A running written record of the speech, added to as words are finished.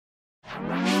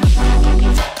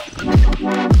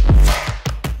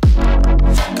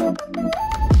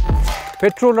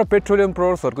Petrol र petroleum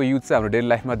प्रोडक्ट्सहरुको use चाहिँ हाम्रो डेली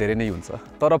लाइफमा धेरै नै हुन्छ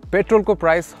तर पेट्रोलको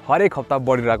प्राइस हरेक हप्ता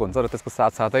बढिरहेको हुन्छ र त्यसको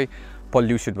साथसाथै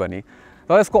पोल्युसन पनि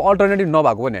तर यसको अल्टरनेटिभ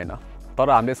नभएको पनि हैन तर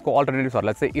हामीले यसको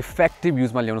अल्टरनेटिभ्सहरुलाई चाहिँ इफेक्टिभ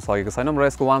युजमा ल्याउन सकेको छैनौं र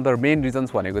यसको one of the main reasons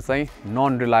भनेको चाहिँ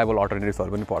नन रिलायबल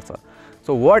अल्टरनेटिभ्सहरु पनि पर्छ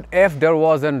So what if there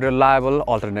was a reliable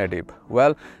alternative?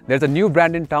 Well, there's a new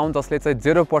brand in town जसले चाहिँ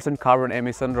 0% carbon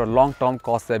emission र long term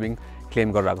cost saving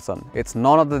claim गरिरहेको छन्. It's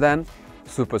none other than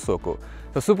Super Soco.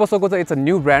 So Super Soco चाहिँ it's a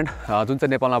new brand जुन चाहिँ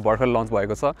नेपालमा भर्खर लन्च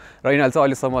भएको छ र यिनीहरुले चाहिँ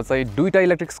अहिलेसम्म चाहिँ दुईटा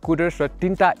इलेक्ट्रिक स्कुटर्स र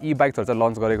तीनटा ई-बाइक्सहरु चाहिँ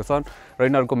लन्च गरेको छन् र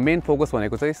यिनीहरुको मेन फोकस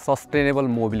भनेको चाहिँ सस्टेनेबल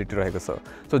मोबिलिटी रहेको छ.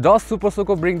 So does Super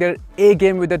Soco bring their A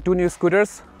game with the two new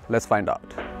scooters? Let's find out.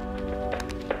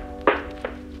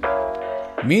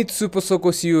 Meet Super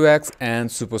Soco CUx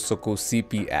and Super Soco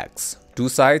CPX. Two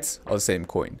sides of the same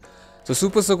coin. So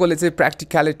Super Soco ले चाहिँ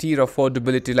practicality र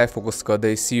affordability लाई focus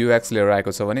गर्दै CUx लिएर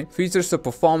आएको छ भने features र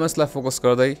performance लाई फोकस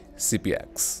गर्दै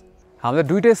CPX. हामीले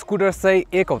दुईटै स्कुटर्स चाहिँ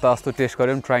एक हप्ता जस्तो टेस्ट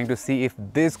गर्यौं trying to see if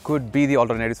this could be the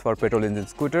alternatives for petrol engine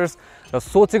scooters र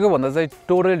सोचेको भन्दा चाहिँ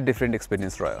टोटली डिफरेन्ट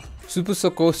एक्सपीरियन्स रह्यो. Super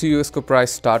Soco CUx को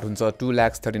प्राइस स्टार्ट हुन्छ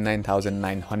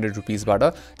 2,39,900 रुपीस बाट.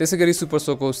 त्यसैगरी Super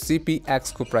Soco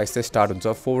CPX को प्राइस चाहिँ स्टार्ट हुन्छ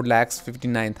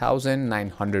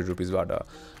 4,59,900 रुपीस बाट.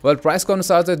 वेल प्राइसको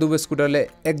अनुसार चाहिँ दुवै स्कुटरले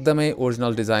एकदमै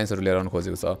ओरिजिनल डिजाइन्सहरु लिएर आउन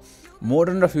खोजेको छ.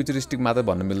 मोडर्न र फ्युचरिस्टिक मात्र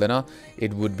भन्न मिल्दैन.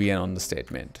 It would be an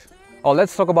अन्डरस्टेटमेन्ट.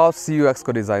 Let's talk about CUx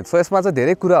को डिजाइन. सो यसमा चाहिँ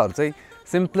धेरै कुराहरु चाहिँ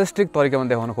सिम्पलिस्टिक तरिकामा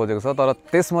देखाउन खोजेको छ तर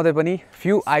त्यसमध्ये पनि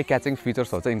फ्यु आई क्याचिङ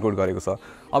फिचर्सहरु चाहिँ इन्क्लुड गरेको छ.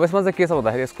 अब यसमा चाहिँ के छ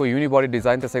भन्दाखेरि यसको युनिबडी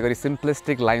डिजाइन त्यसैगरी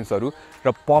सिम्पलिस्टिक लाइन्सहरु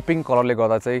र पपिङ कलरले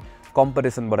गर्दा चाहिँ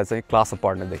कम्पिटिसनबाट चाहिँ क्लास अफ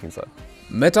पर्ने देखिन्छ.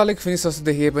 मेटालिक फिनिश जस्तो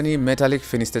देखिए पनि मेटालिक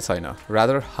फिनिश चाहिँ छैन.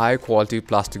 रादर हाई क्वालिटी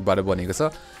प्लास्टिकबाट बनेको छ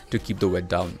to keep the weight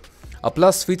down.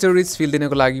 Plus feature rich feel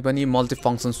दिनको लागि पनि मल्टी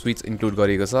फंक्सन स्विच इन्क्लुड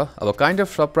गरिएको छ. अब काइन्ड अफ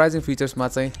सरप्राइजिङ फिचर्समा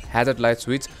चाहिँ हेजर्ड लाइट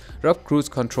स्विच र cruise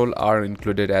control are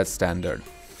included as standard.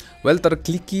 Well तर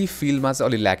क्लिकी फिलमा चाहिँ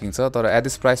अलि ल्याकिङ छ तर at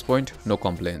this price point no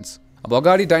complaints. अब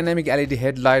अगाडि डाइनामिक एलईडी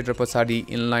हेडलाइट र पछाडि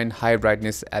inline high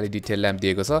brightness LED tail lamp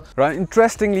दिएको छ र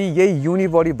इन्ट्रेस्टिङली यही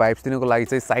युनिबडी भाइब्स दिनको लागि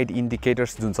चाहिँ साइड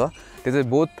इन्डिकेटर्स जुन छ त्यो चाहिँ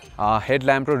बोथ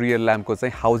हेडल्याम्प र रियर ल्याम्पको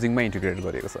चाहिँ हाउजिङमा इन्टिग्रेट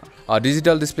गरिएको छ.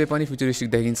 डिजिटल डिस्प्ले पनि फ्युचरिस्टिक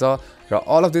देखिन्छ र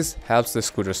all of this helps the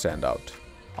scooter stand out.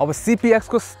 अब CPX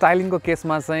को स्टाइलिङको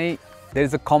केसमा चाहिँ there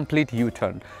is a complete you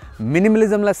turn.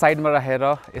 मिनिमलिजमलाई साइडमा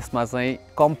राखेर यसमा चाहिँ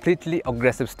कम्प्लिटली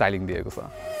अग्रेसिभ स्टाइलिङ दिएको छ.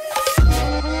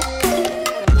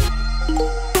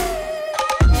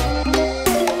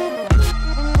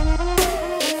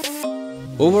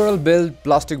 ओभरअल बिल्ड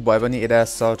प्लास्टिक भए पनि it has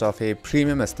sort of A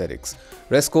premium aesthetics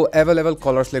र यसको एभाइलेबल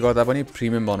कलर्सले गर्दा पनि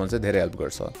प्रिमियम बनाउन चाहिँ धेरै हेल्प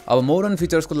गर्छ. अब मोडर्न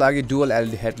फिचर्सको लागि dual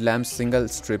LED हेडल्याम्प, single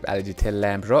strip LED tail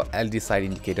lamp र एलईडी साइड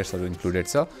इन्डिकेटर्सहरु इन्क्लुडेड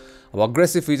छ. अब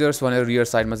अग्रेसिभ फिचर्स भनेर रियर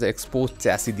साइडमा चाहिँ एक्सपोज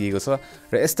च्यासी दिएको छ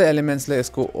र यस्तै एलिमेन्ट्सले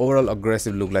यसको ओभरअल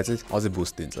अग्रेसिभ लुकलाई चाहिँ अझै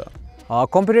बुस्ट दिन्छ.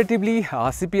 कम्पेरेटिभली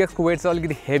CPX को वेट चाहिँ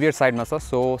अलिकति हेभियर साइडमा छ.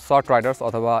 सो सर्ट राइडर्स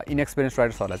अथवा इनएक्सपिरियन्स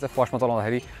राइडर्सहरुलाई चाहिँ फर्स्टमा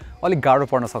चलाउँदाखेरि अलिक गाह्रो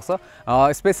पर्न सक्छ.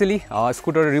 स्पेशली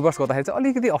स्कुटर रिभर्स गर्दाखेरि चाहिँ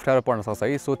अलिकति अप्ठ्यारो पर्न सक्छ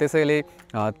है. सो त्यसैले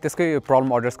त्यसकै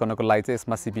प्रब्लम एड्रेस गर्नको लागि चाहिँ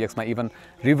यसमा CPX मा इभन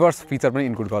रिभर्स फिचर पनि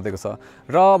इन्क्लुड गरिदिएको छ.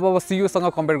 र अब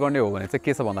CUसँग कम्पेयर गर्ने हो भने चाहिँ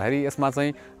के छ भन्दाखेरि यसमा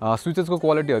चाहिँ स्विचेसको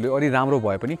क्वालिटीहरु अलि राम्रो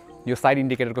भए पनि यो साइड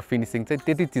इन्डिकेटरको फिनिशिङ चाहिँ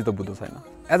त्यति चिजो बुझ्दो छैन.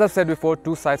 As I said before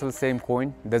to sides of the same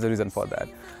coin. There is a reason for that.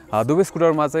 दुवै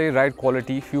स्कुटरमा चाहिँ राइड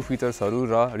क्वालिटी, फ्यु फिचर्सहरु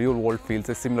र रियल वर्ल्ड फिल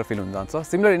चाहिँ सिमिलर फिल हुन जान्छ.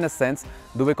 सिमिलर इन अ सेन्स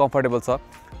दुवै कम्फर्टेबल छ,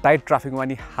 टाइट ट्राफिकमा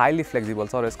नि हाईली फ्लेक्सिबल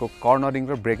छ र यसको कर्नरिङ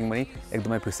र ब्रेकिङ पनि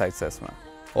एकदमै प्रिसाइज छ यसमा.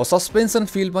 सस्पेन्सन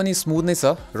फिल पनि स्मुथ नै छ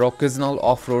र ओकेजनल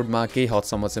अफ रोडमा केही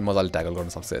हदसम्म चाहिँ मजाले ट्याकल गर्न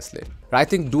सक्छ यसले. I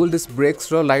think dual disc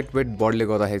brakes र लाइट वेट बडले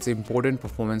गर्दाखेरि चाहिँ इम्पोर्टेन्ट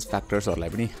परफर्मेन्स फ्याक्टर्सहरुलाई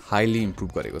पनि हाईली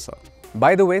इम्प्रुभ गरेको छ.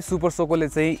 बाइ द वे सुपर सोकोले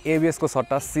चाहिँ ABS को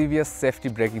सट्टा CVS safety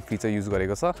breaking feature use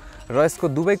गरेको छ र यसको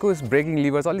दुवैको ब्रेकिङ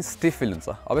लिभर चाहिँ अलि स्टिफ फिल हुन्छ.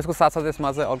 अब यसको साथसाथै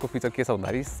यसमा चाहिँ अर्को फिचर के छ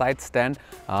भन्दाखेरि side stand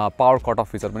power cut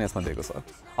off feature पनि यसमा दिएको छ.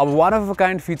 अब वान अफ अ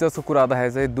काइन्ड फिचर्सको कुरा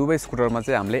गर्दाखेरि चाहिँ दुवै स्कुटरमा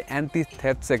चाहिँ हामीले एन्टी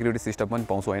थेफ्ट सेक्युरिटी सिस्टम पनि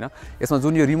पाउँछौँ हैन. यसमा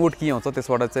जुन यो रिमोट की आउँछ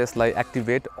त्यसबाट चाहिँ यसलाई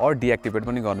एक्टिभेट अर डिएक्टिभेट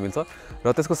पनि गर्न मिल्छ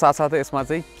र त्यसको साथसाथै यसमा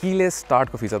चाहिँ कीलेस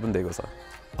स्टार्टको फिचर पनि दिएको छ.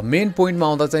 मेन पोइन्टमा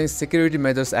आउँदा चाहिँ सेक्युरिटी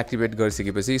मेजर्स एक्टिभेट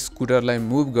गरिसकेपछि स्कुटरलाई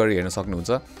मुभ गरी हेर्न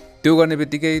सक्नुहुन्छ. त्यो गर्ने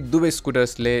बित्तिकै दुवै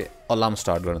स्कुटर्सले अलार्म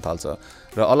स्टार्ट गर्न थाल्छ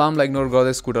र अलार्मलाई इग्नोर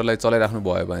गर्दै स्कुटरलाई चलाइराख्नु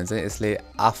भयो भने चाहिँ यसले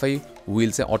आफै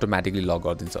व्हील चाहिँ अटोमेटिकली लक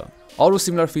गरिदिन्छ. अरु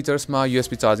सिमिलर फिचर्समा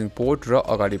USB चार्जिङ पोर्ट र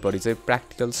अगाडिपट्टि चाहिँ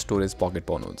प्र्याक्टिकल स्टोरेज पकेट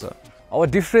पाउनुहुन्छ. अब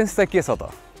डिफरेन्स चाहिँ के छ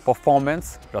त? परफर्मेन्स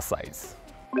र साइज.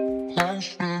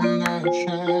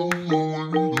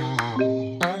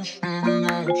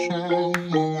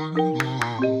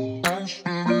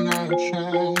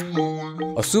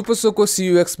 Super Soco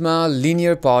CUx मा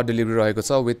linear power delivery रहेको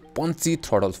छ with punchy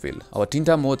throttle feel. अब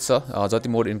तीनटा मोड छ, जति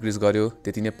मोड इन्क्रिज गर्यो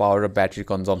त्यति नै पावर र ब्याट्री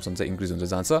कन्जम्पसन चाहिँ इन्क्रिज हुन्छ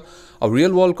जान्छ. अब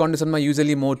रियल वर्ल्ड कन्डिसनमा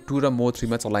युजुअली मोड 2 र मोड 3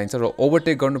 मा चलाइन्छ र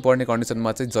ओभरटेक गर्नुपर्ने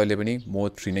कन्डिसनमा चाहिँ जहिले पनि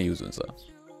मोड 3 नै युज हुन्छ.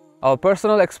 अब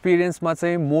पर्सनल एक्सपिरियन्समा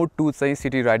चाहिँ मोड 2 चाहिँ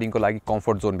सिटी राइडिङको लागि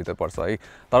कम्फर्ट जोन भित्र पर्छ है.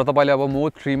 तर तपाईले अब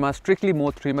मोड 3 मा स्ट्रिक्टली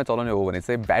मोड 3 मा चलाउने हो भने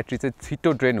चाहिँ ब्याट्री चाहिँ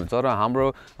छिटो ड्रेन हुन्छ र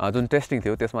हाम्रो जुन टेस्टिङ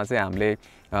थियो त्यसमा चाहिँ हामीले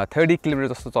 30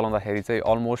 किलोमिटर जस्तो चलाउँदाखेरि चाहिँ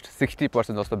अलमोस्ट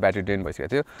 60% जस्तो ब्याट्री ड्रेन भइसकेको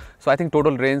थियो. So I think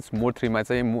total range मोड 3 मा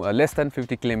चाहिँ लेस देन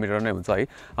 50 किलोमिटर नै हुन्छ है.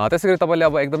 त्यसैगरी तपाईले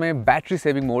अब एकदमै ब्याट्री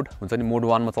सेभिङ मोड हुन्छ नि मोड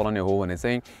 1 मा चलाउने हो भने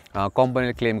चाहिँ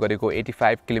कम्पनीले क्लेम गरेको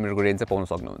 85 किलोमिटरको रेन्ज चाहिँ पाउन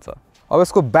सक्नुहुन्छ. अब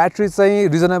यसको ब्याट्री चाहिँ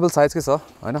रिजनेबल साइजकै छ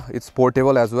हैन. It's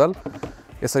portable as well.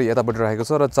 यसरी यतापट्टि राखेको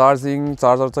छ र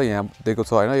चार्जर चाहिँ यहाँ दिएको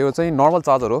छ हैन. यो चाहिँ नर्मल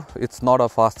चार्जर हो. It's not a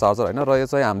fast charger हैन. र यो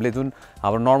चाहिँ हामीले जुन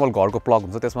हाम्रो नर्मल घरको प्लग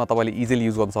हुन्छ त्यसमा तपाईले इजिली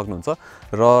युज गर्न सक्नुहुन्छ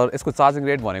र यसको चार्जिङ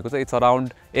रेट भनेको चाहिँ इट्स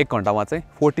अराउन्ड 1 घण्टामा चाहिँ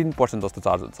 14% जस्तो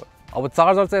चार्ज हुन्छ. अब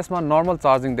चार्जर चाहिँ यसमा नर्मल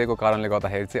चार्जिङ दिएको कारणले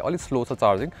गर्दाखेरि चाहिँ अलि स्लो छ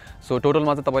चार्जिङ. सो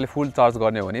टोटलमा चाहिँ तपाईले फुल चार्ज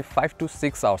गर्ने हो भने 5 to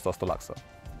 6 आवर्स जस्तो लाग्छ.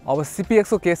 अब CPX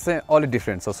को केस चाहिँ अलि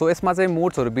डिफ्रेन्ट छ. सो यसमा चाहिँ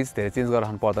मोड्सहरु बीच धेरै चेन्ज गरेर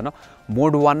राख्नु पर्दैन.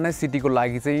 मोड 1 नै सिटीको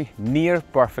लागि चाहिँ नियर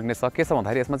पर्फेक्ट नै छ. के छ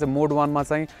भन्दाखेरि यसमा चाहिँ मोड 1 मा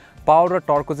चाहिँ पावर र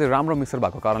टर्कको चाहिँ राम्रो मिक्सर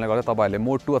भएको कारणले गर्दा तपाईहरुले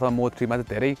मोड 2 अथवा मोड 3 मा चाहिँ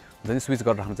धेरै जनि स्विच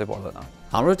गरेर राख्नु चाहिँ पर्दैन.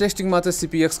 हाम्रो टेस्टिङमा चाहिँ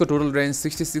CPX को total range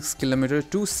 66 kilometre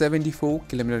to 74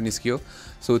 kilometre निस्कियो.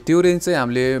 सो त्यो रेन्ज चाहिँ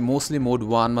हामीले मोस्टली मोड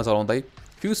 1 मा चलाउँदै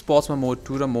फ्यु स्पट्समा मोड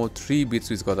 2 र मोड 3 बीच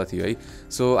स्विच गर्दा थियो है.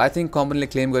 सो आई थिंक कम्पनीले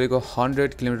क्लेम गरेको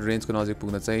 100 किलोमिटर रेन्जको नजिक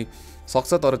पुग्न चाहिँ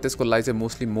सक्छ. तर त्यसको लागि चाहिँ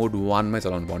मोस्टली मोड 1 मै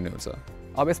चलाउनु पर्ने हुन्छ.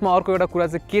 अब यसमा अर्को एउटा कुरा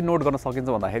चाहिँ के नोट गर्न सकिन्छ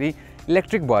भन्दाखेरि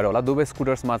इलेक्ट्रिक भएर होला दुवै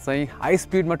स्कुटर्समा चाहिँ हाई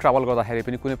स्पिडमा ट्राभल गर्दाखेरि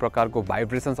पनि कुनै प्रकारको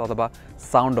भाइब्रेसन्स अथवा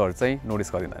साउन्डहरु चाहिँ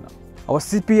नोटिस गरिँदैन. अब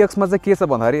CPX मा चाहिँ के छ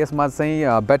भन्दाखेरि यसमा चाहिँ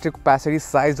ब्याट्री क्यापेसिटी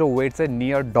साइज र वेट चाहिँ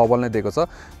नियर डबल नै दिएको छ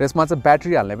र यसमा चाहिँ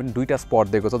ब्याट्री हाल्ने पनि दुईटा स्पट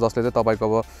दिएको छ जसले चाहिँ तपाईको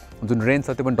अब जुन रेन्ज छ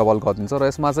त्यो पनि डबल गरिदिन्छ र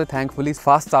यसमा चाहिँ थ्याङ्कफुली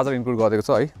फास्ट चार्जर इन्क्लुड गरिदिएको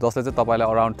छ है जसले चाहिँ तपाईलाई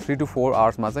अराउन्ड 3 to 4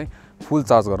 आवर्समा चाहिँ फुल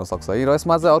चार्ज गर्न सक्छ है. र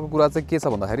यसमा चाहिँ अर्को कुरा चाहिँ के छ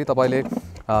भन्दाखेरि तपाईले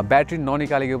ब्याट्री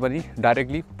ननिकालेको पनि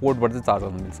डाइरेक्टली पोर्टबाट चाहिँ चार्ज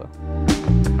गर्न मिल्छ.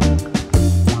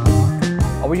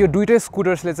 अब यो दुईटै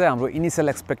स्कुटर्सले चाहिँ हाम्रो इनिशियल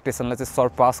एक्सपेक्टेसनलाई चाहिँ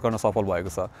सरपास गर्न सफल भएको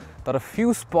छ. तर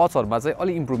फ्यु स्पट्सहरुमा चाहिँ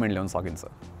अलि इम्प्रुभमेन्ट ल्याउन सकिन्छ.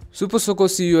 सुपर सोको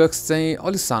CUx चाहिँ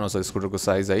अलि सानो छ स्कुटरको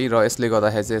साइज है र यसले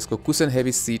गर्दाखेरि चाहिँ यसको कुसन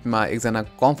हेभी सिटमा एकजना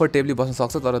कम्फर्टेबली बस्न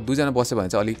सक्छ तर दुईजना बस्यो भने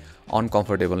चाहिँ अलि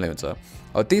अनकम्फर्टेबल नै हुन्छ.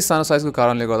 अब त्यही सानो साइजको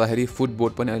कारणले गर्दाखेरि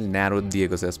फुटबोर्ड पनि अलि न्यारो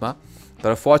दिएको छ यसमा.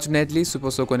 तर फर्चुनेटली सुपर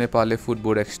सोको नेपालले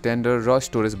फुटबोर्ड एक्सटेन्डर र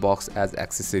स्टोरेज बक्स एज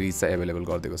एक्सेसरिज चाहिँ एभाइलेबल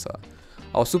गरिदिएको छ.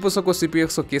 अब सुपर सोको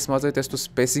CPX को केसमा चाहिँ त्यस्तो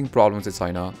स्पेसिङ प्रब्लम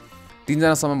चाहिँ छैन.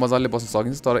 तीनजनासम्म मजाले बस्न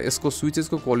सकिन्छ तर यसको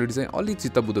स्विचेसको क्वालिटी चाहिँ अलि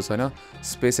चित्तबुद्ध छैन,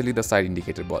 specially the side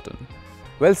indicator button.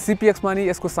 Well CPX मा नि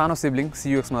यसको सानो सिब्लिङ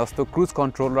CUX मा जस्तो क्रुज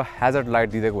कन्ट्रोल र हेजर्ड लाइट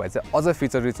दिएको भए चाहिँ अझ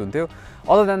फिचर रिच हुन्थ्यो.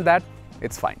 Other than that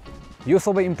it's fine. यो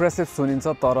सबै इम्प्रेसिभ सुनिन्छ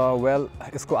तर वेल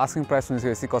यसको आस्किङ प्राइस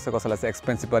सुनिसकेपछि कसैलाई चाहिँ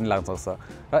एक्सपेन्सिभ पनि लाग्न सक्छ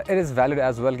र it is valid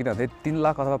as well. किनभने 3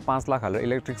 लाख अथवा 5 लाख हालेर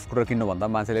इलेक्ट्रिक स्कुटर किन्नुभन्दा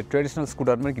मान्छेले ट्रेडिसनल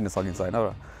स्कुटर पनि किन्न सकिन्छ हैन.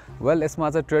 र वेल यसमा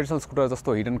चाहिँ ट्रेडिसनल स्कुटर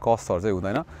जस्तो हिडन कस्टहरु चाहिँ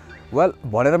हुँदैन. वेल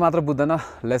भनेर मात्र बुझ्दैन.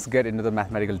 Let's get into the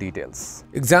mathematical details.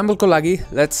 एक्जाम्पलको लागि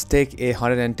let's take a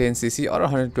 110cc or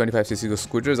 125cc को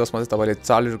स्कुटर जसमा चाहिँ तपाईले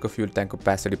 4 लिटरको फ्युल ट्याङ्कको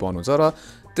क्यापेसिटी पाउनुहुन्छ र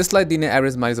त्यसलाई दिने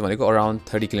एभरेज माइलेज भनेको अराउन्ड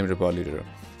 30 किलोमिटर पर लिटर.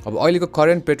 अब अहिलेको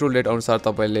करेन्ट पेट्रोल रेट अनुसार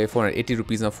तपाईले 480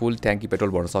 रुपीजमा फुल ट्याङ्की पेट्रोल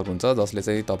भर्न सक्नुहुन्छ जसले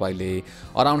चाहिँ तपाईले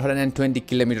अराउन्ड 120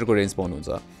 किलोमिटरको रेन्ज पाउनुहुन्छ.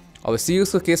 अब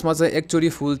CUX को केसमा चाहिँ एकचोटी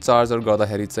फुल चार्जर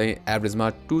गर्दाखेरि चाहिँ एभरेजमा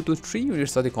 2 to 3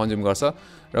 युनिट्स जति कन्ज्युम गर्छ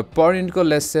र पर युनिटको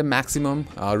लेस चाहिँ म्याक्सिमम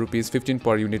 ₹15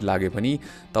 पर युनिट लागे पनि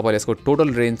तपाईले यसको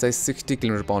टोटल रेन्ज चाहिँ 60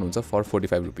 किलोमिटर पाउनुहुन्छ फर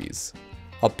 45 रुपीज.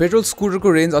 अब पेट्रोल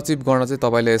स्कुटरको रेन्ज अचिभ गर्न चाहिँ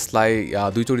तपाईले यसलाई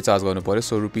दुईचोटी चार्ज गर्नु पर्यो.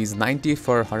 So ₹90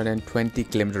 for 120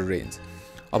 kilometre range.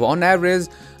 अब अन एभरेज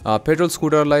पेट्रोल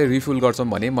स्कुटरलाई रिफुल गर्छौं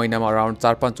भने महिनामा अराउन्ड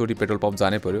 4-5 चोटी पेट्रोल पम्प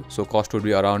जानै पर्यो. So cost would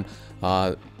be around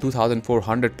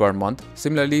 2400 per month.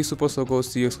 Similarly super सोको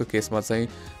CUX को केसमा चाहिँ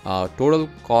total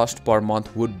cost per month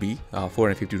would be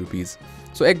 450 rupees.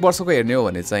 So एक वर्षको हेर्ने हो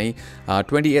भने चाहिँ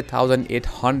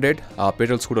 28,800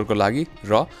 पेट्रोल स्कुटरको लागि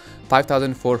र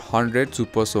 5,400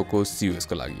 सुपर सोको CUX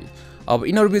को लागि. अब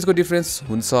यिनीहरु बीचको डिफरेन्स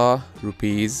हुन्छ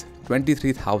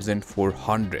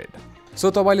 ₹23,400. सो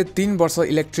तपाईले 3 वर्ष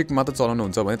इलेक्ट्रिक मात्र चलाउनु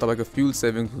हुन्छ भने तपाईको फ्युल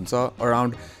सेभिङ्स हुन्छ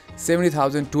अराउन्ड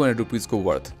 70,200 रुपीज को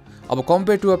वर्थ. अब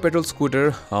compare to a petrol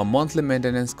scooter monthly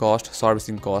maintenance cost,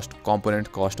 servicing cost, component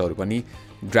कस्टहरु पनि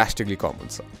ड्रास्टिकली कम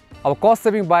हुन्छ. अब कस्ट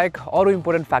सेभिङ बाहेक अरु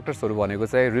इम्पोर्टेन्ट फ्याक्टर्सहरु भनेको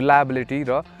चाहिँ रिलायबिलिटी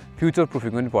र फ्युचर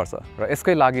प्रुफिङ पनि पर्छ र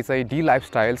यसकै लागि चाहिँ डी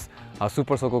लाइफस्टाइल्स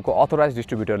सुपर सोको अथोराइज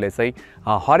डिस्ट्रिब्युटरले चाहिँ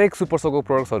हरेक सुपर सोको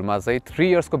प्रोडक्ट्सहरुमा चाहिँ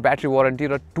 3 इयर्सको ब्याट्री वारेन्टी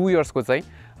र 2 इयर्सको चाहिँ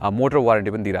मोटर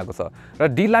वारेन्टी पनि दिइरहेको छ र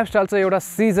डी लाइफस्टाइल चाहिँ एउटा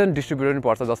सिजन डिस्ट्रिब्युटर पनि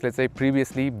पर्छ जसले चाहिँ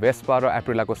प्रिभियसली भेस्पा र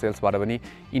एप्रिलाको सेल्सबाट पनि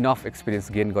इनफ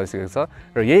एक्सपिरियन्स गेन गरिसकेको छ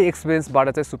र यही एक्सपिरियन्सबाट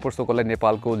चाहिँ सुपर सोकोलाई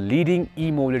नेपालको लिडिङ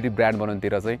ई मोबिलिटी ब्रान्ड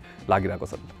बनाउनुतिर चाहिँ लागिरहेको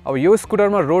छ। अब यो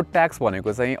स्कुटरमा रोड ट्याक्स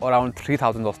भनेको चाहिँ अराउन्ड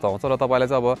 3000 जस्तो आउँछ र तपाईँलाई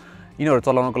चाहिँ अब यिनीहरू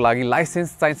चलाउनको लागि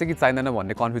लाइसेन्स चाहिन्छ कि चाहिँदैन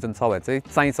भन्ने कन्फ्युजन छ भने चाहिँ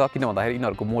चाहिन्छ, किन भन्दाखेरि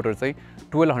यिनीहरूको मोटर चाहिँ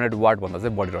 1200 वाट भन्दा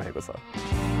चाहिँ बढिरहेको छ।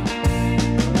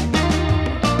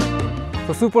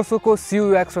 सुपर सोको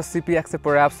CUX र CPX चाहिँ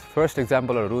परह्याप्स फर्स्ट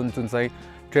एक्जाम्पलहरू हुन् जुन चाहिँ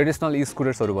ट्रेडिसनल ई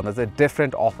स्कुटर्सहरू भन्दा चाहिँ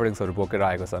डिफ्रेन्ट अफरिङ्सहरू बोकेर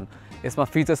आएको छन्। यसमा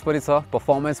फिचर्स पनि छ,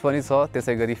 पर्फर्मेन्स पनि छ,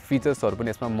 त्यसै गरी फिचर्सहरू पनि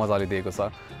यसमा मजाले दिएको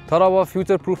छ। तर अब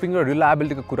फ्युचर प्रुफिङ र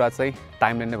रिलायबिलिटीको कुरा चाहिँ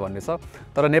टाइमले नै भन्ने छ।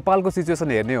 तर नेपालको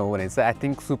सिचुएसन हेर्ने हो भने चाहिँ आई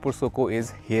थिङ्क सुपर सोको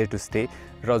इज हियर टु स्टे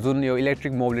र जुन यो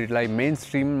इलेक्ट्रिक मोबिलिटीलाई मेन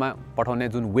स्ट्रिममा पठाउने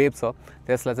जुन वेभ छ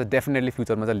त्यसलाई चाहिँ डेफिनेटली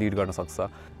फ्युचरमा चाहिँ लिड गर्न सक्छ।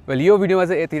 वेल यो भिडियोमा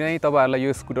चाहिँ यति नै। तपाईँहरूलाई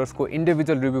यो स्कुटर्सको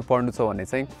इन्डिभिजुअल रिभ्यू पढ्नु छ भने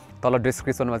चाहिँ तल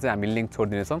डिस्क्रिप्सनमा चाहिँ हामी लिङ्क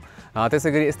छोडिदिनेछौँ। त्यसै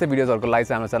गरी यस्तै भिडियोजहरूको लागि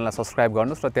चाहिँ हाम्रो च्यानललाई सब्सक्राइब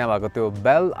गर्नुहोस् र त्यहाँ भएको त्यो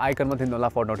बेल आइकनमा थिच्नु होला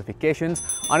फर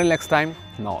नोटिफिकेसन्स। अनि नेक्स्ट टाइम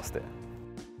नमस्ते।